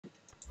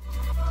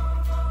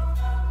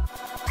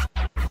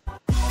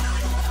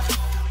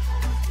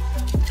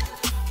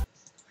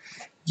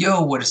Yo,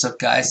 what is up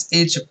guys,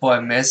 it's your boy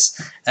Miss.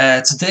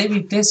 Today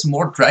we play some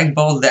more Dragon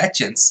Ball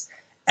Legends.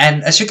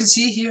 And as you can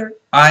see here,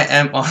 I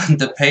am on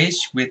the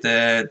page with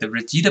the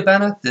Vegeta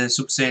banner, the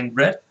Super Saiyan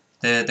Red,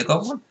 the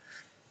gold one.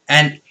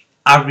 And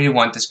I really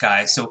want this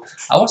guy, so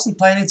I wasn't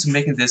planning to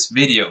making this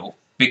video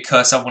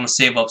because I want to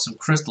save up some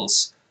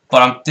crystals,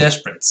 but I'm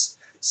desperate.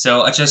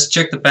 So I just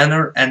checked the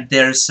banner and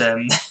there's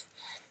 9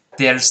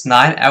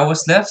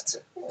 hours left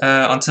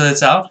until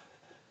it's out.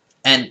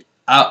 And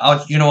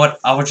you know what,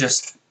 I'll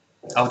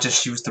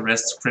just use the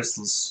rest of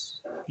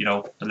crystals, you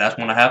know, the last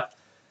one I have,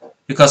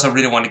 because I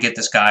really want to get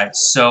this guy.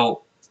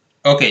 So,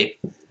 okay.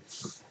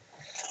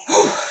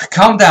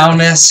 Calm down,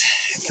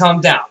 miss. Calm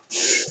down.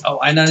 Oh,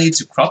 and I need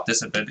to crop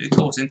this a bit. It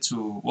goes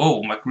into...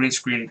 Whoa, my green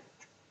screen.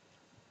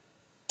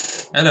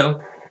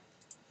 Hello.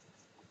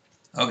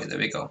 Okay, there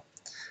we go.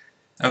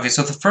 Okay,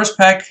 so the first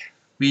pack,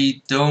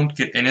 we don't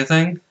get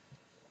anything.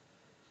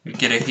 We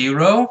get a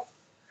hero.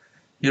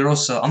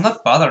 So I'm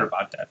not bothered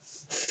about that.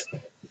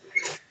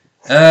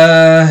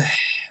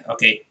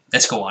 Okay,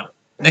 let's go on.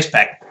 Next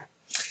pack.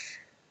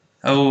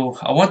 Oh,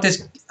 I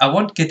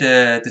won't get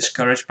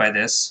discouraged by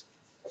this,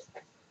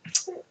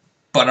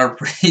 but I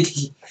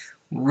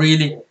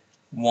really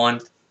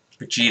want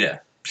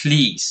Vegeta.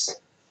 Please.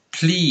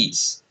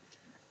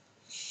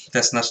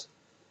 That's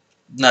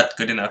not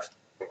good enough.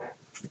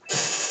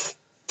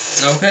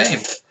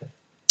 Okay,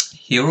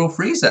 Hero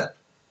Frieza.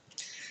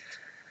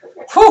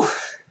 Whew.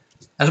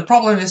 And the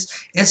problem is,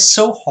 it's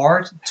so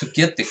hard to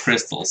get the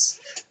crystals,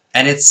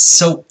 and it's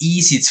so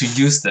easy to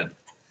use them.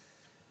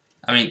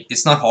 I mean,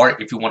 it's not hard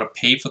if you want to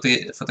pay for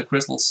the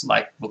crystals,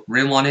 like with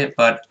real money,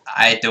 but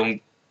I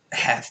don't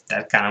have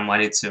that kind of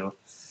money to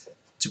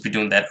be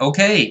doing that.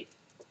 Okay,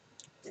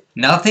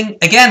 nothing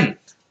again.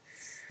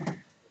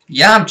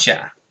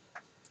 Yamcha.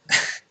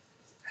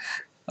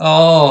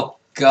 Oh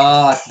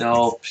God,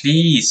 no!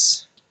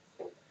 Please,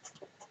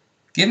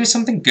 give me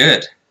something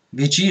good.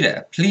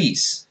 Vegeta,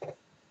 please.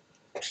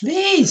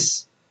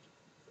 Please.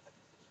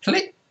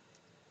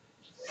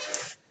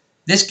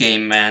 This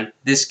game, man.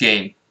 This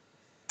game.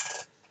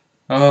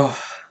 Oh,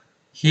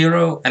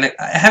 hero. And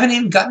I haven't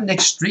even gotten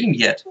extreme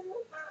yet.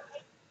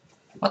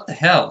 What the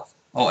hell?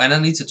 Oh, and I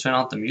need to turn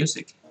on the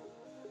music.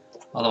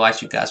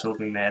 Otherwise you guys will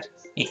be mad.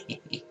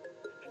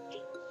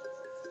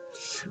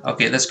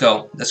 Okay, let's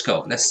go.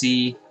 Let's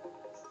see.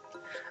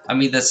 I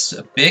mean, that's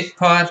a big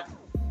part.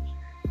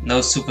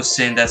 No Super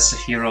Saiyan, that's a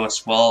hero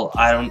as well.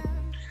 I don't...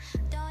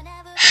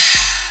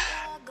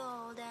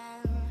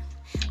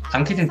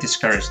 I'm getting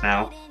discouraged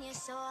now.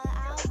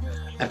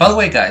 And by the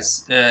way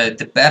guys,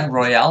 the Battle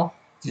Royale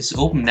is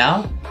open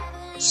now.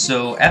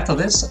 So after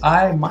this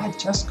I might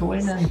just go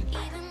in and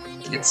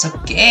get some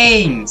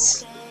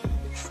games.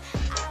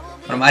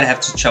 But I might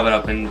have to chop it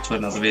up into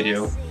another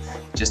video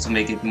just to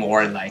make it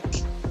more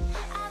like...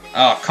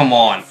 Oh, come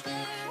on.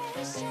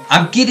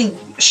 I'm getting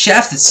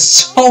shafted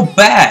so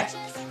bad.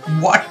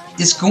 What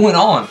is going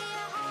on?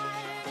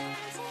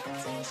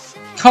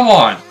 Come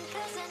on.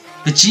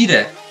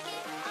 Vegeta.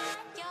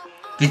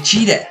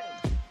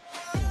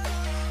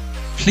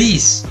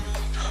 Please.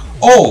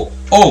 Oh,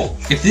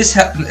 if this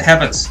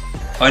happens.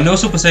 Oh, no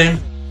Super Saiyan.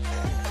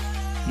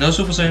 No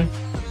Super Saiyan.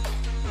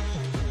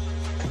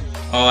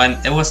 Oh, and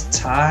it was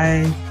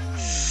tie.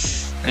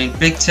 I mean,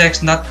 big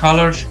text, not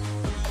colored.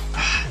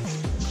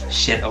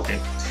 Shit, okay.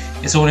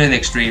 It's only an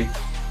extreme.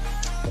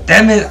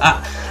 Damn it,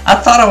 I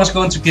thought I was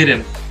going to get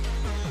him.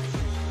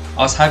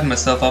 I was hyping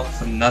myself up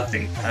for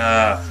nothing.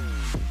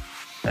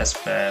 That's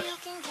bad.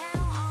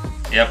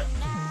 Yep.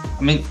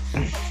 I mean,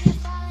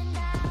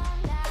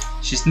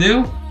 she's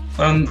new,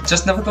 but I'm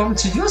just never going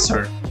to use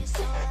her.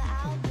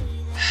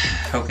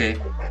 Okay.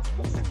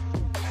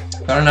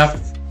 Fair enough.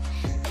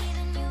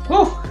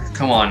 Whew.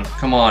 Come on.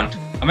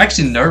 I'm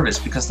actually nervous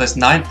because there's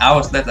 9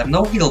 hours left. I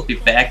know he'll be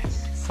back,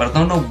 but I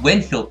don't know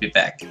when he'll be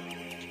back.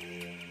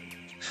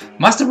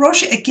 Master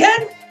Roshi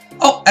again?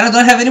 Oh, and I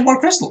don't have any more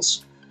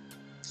crystals.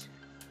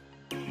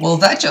 Well,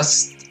 that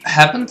just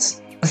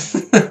happened.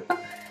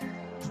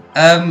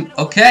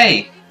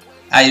 Okay.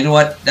 You know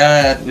what?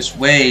 That was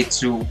way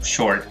too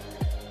short.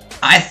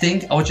 I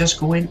think I'll just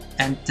go in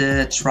and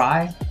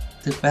try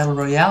the Battle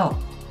Royale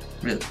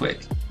real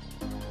quick.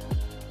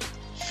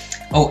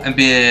 Oh, and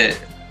be...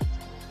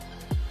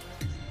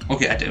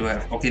 Okay, I do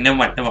have... Okay, never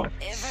mind.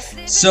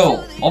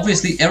 So,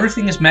 obviously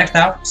everything is maxed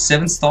out.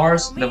 7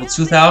 stars, level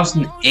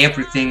 2000,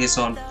 everything is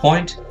on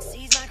point.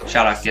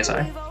 Shout out, guess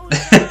I.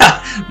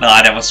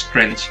 Nah, that was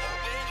cringe.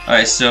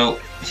 Alright, so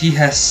he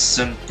has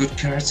some good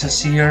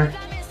characters here.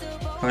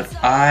 But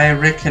I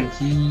reckon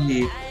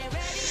he...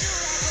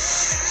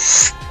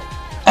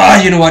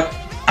 you know what?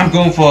 I'm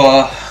going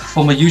for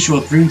my usual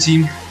dream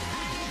team.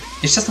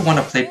 It's just the one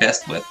I play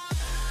best with.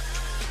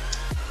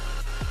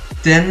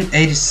 Then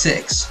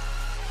 86.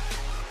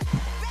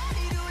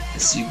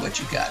 Let's see what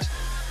you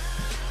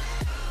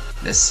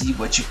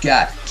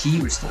got. Key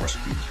restore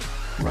speed.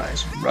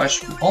 Rise,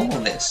 rush, all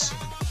of this.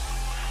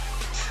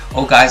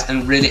 Oh guys,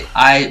 and really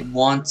I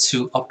want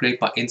to upgrade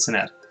my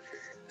internet.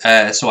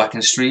 So I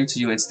can stream to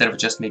you instead of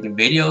just making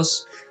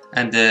videos.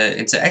 and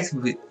interact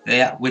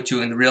with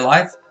you in real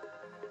life.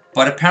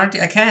 But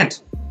apparently I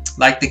can't.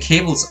 Like, the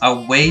cables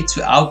are way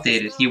too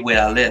outdated here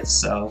where I live,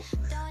 so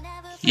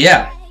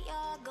yeah.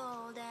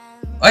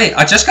 Hey,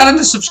 I just got him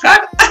to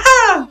subscribe.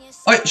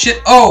 Oh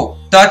shit! Oh,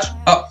 dodge!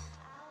 Oh,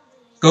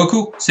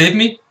 Goku, save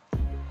me!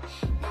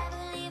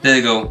 There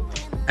you go.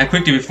 And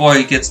quickly before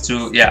he gets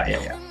to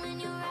yeah.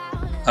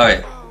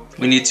 Okay,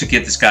 we need to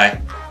get this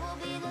guy,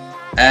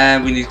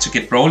 and we need to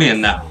get Broly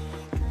in now.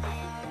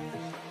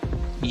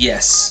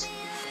 Yes.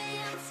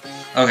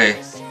 Okay.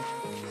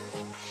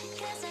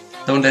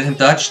 Don't let him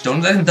dodge.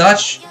 Don't let him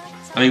dodge.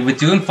 I mean, we're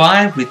doing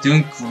fine. We're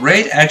doing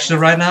great actually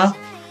right now.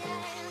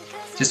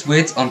 Just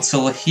wait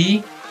until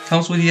he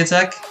comes with the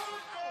attack.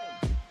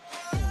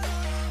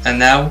 And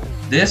now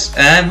this,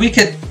 and we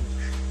can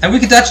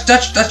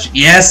dodge.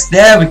 Yes,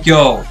 there we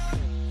go.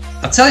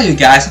 I'll tell you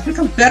guys, I've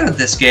become better at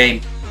this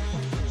game.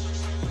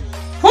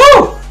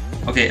 Woo!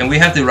 Okay, and we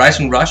have the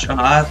Rising Rush on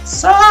our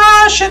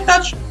shit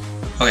dodge.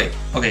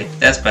 Okay,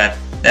 that's bad.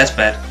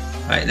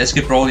 Alright, let's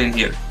get Broly in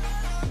here.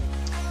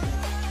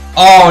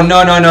 Oh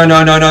no. No,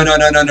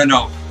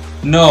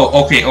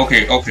 okay.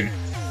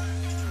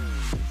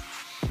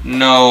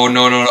 No,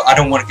 I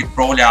don't want to get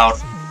Broly out.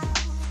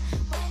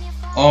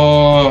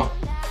 Oh,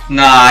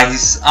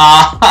 nice.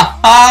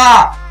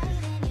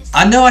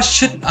 I know I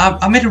shouldn't.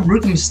 I made a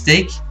rookie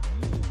mistake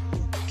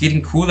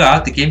getting Cooler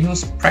out the game. He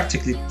was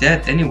practically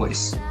dead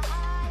anyways.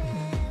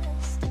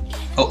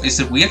 Oh, is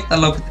it weird that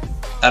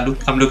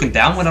I'm looking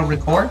down when I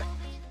record?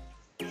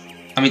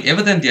 I mean,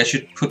 evidently I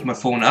should put my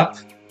phone up.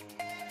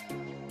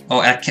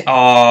 Oh,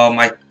 oh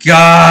my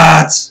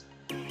god!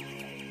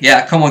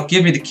 Yeah, come on,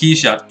 give me the key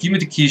shot. Give me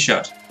the key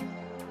shot.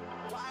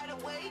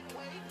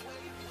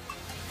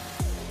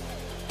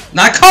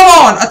 Nah, come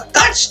on! I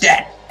touched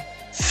that!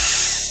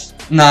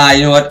 Nah,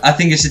 you know what? I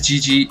think it's a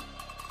GG.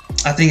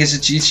 I think it's a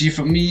GG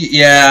for me.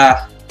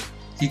 Yeah.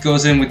 He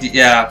goes in with the...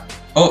 Yeah.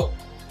 Oh,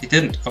 he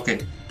didn't.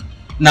 Okay.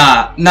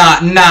 Nah.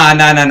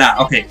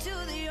 Okay.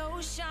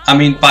 I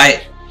mean,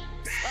 by...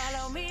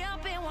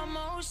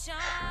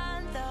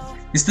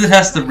 He still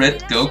has the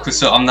red Goku,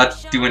 so I'm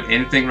not doing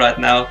anything right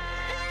now.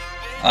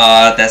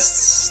 That's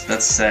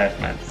sad,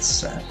 man. That's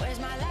sad.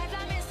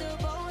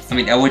 I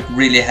mean, I would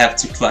really have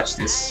to clutch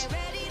this,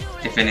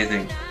 if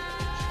anything.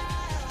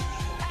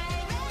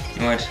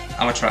 You know what?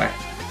 I'm gonna try.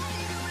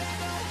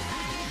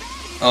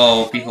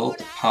 Oh, behold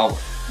the power.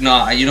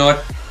 Nah, you know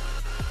what?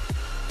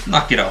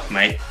 Knock it off,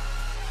 mate.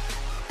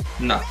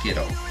 Knock it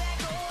off.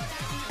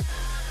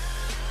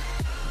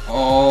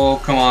 Oh,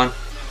 come on.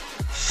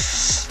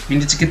 We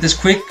need to get this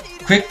quick,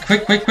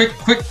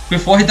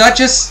 before he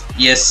dodges.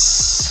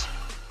 Yes.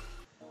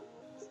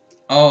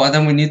 Oh, and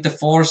then we need the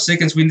 4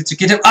 seconds. We need to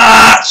get him.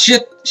 Ah,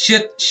 shit.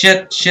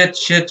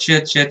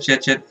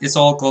 It's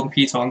all golden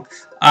P-Tongue.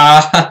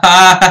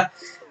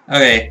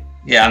 Okay.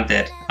 Yeah, I'm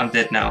dead. I'm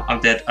dead now. I'm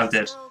dead.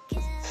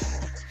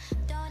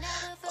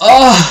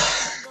 Oh.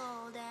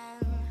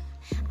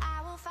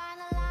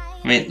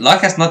 I mean,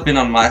 luck has not been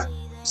on my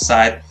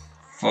side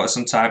for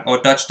some time.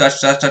 Oh, dodge. There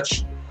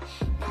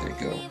we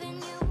go.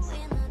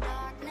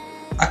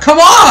 Ah, come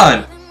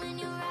on!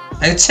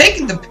 Are you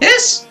taking the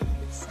piss?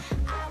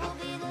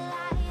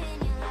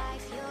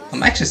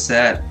 I'm actually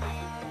sad.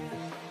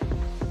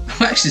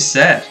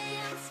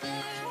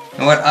 You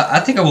know what? I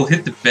think I will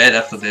hit the bed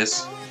after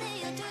this.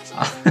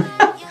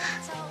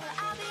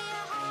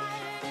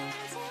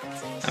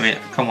 I mean,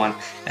 come on.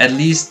 At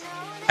least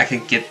I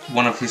can get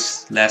one of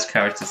his last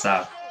characters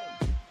out.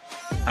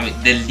 I mean,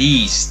 the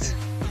least.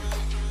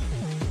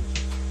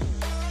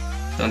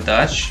 Don't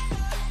dodge.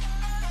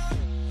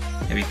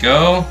 Here we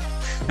go.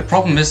 The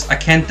problem is I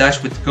can't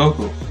dodge with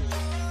Goku.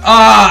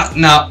 Ah,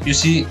 no, you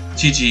see,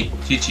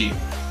 GG.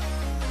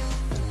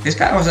 This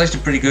guy was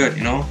actually pretty good,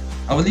 you know.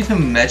 I will leave him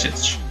a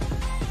message.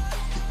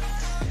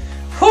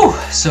 Whew,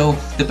 so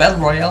the battle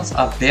royales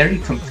are very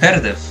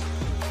competitive.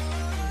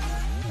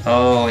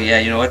 Oh yeah,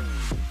 you know what?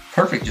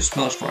 Perfect, you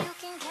smell strong.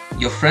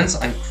 Your friends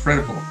are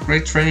incredible.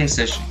 Great training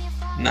session.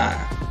 Nah.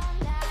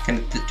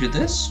 Can I do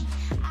this?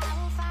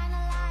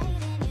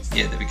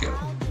 Yeah, there we go.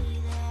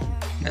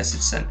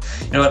 Message sent.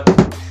 You know what?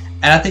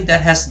 And I think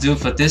that has to do it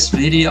for this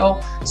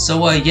video.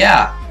 So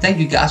yeah, thank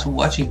you guys for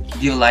watching.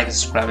 Leave a like and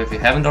subscribe if you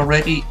haven't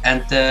already.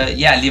 And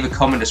yeah, leave a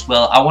comment as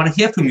well. I want to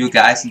hear from you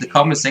guys in the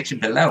comment section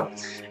below.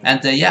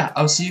 And yeah,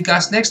 I'll see you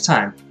guys next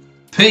time.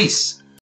 Peace.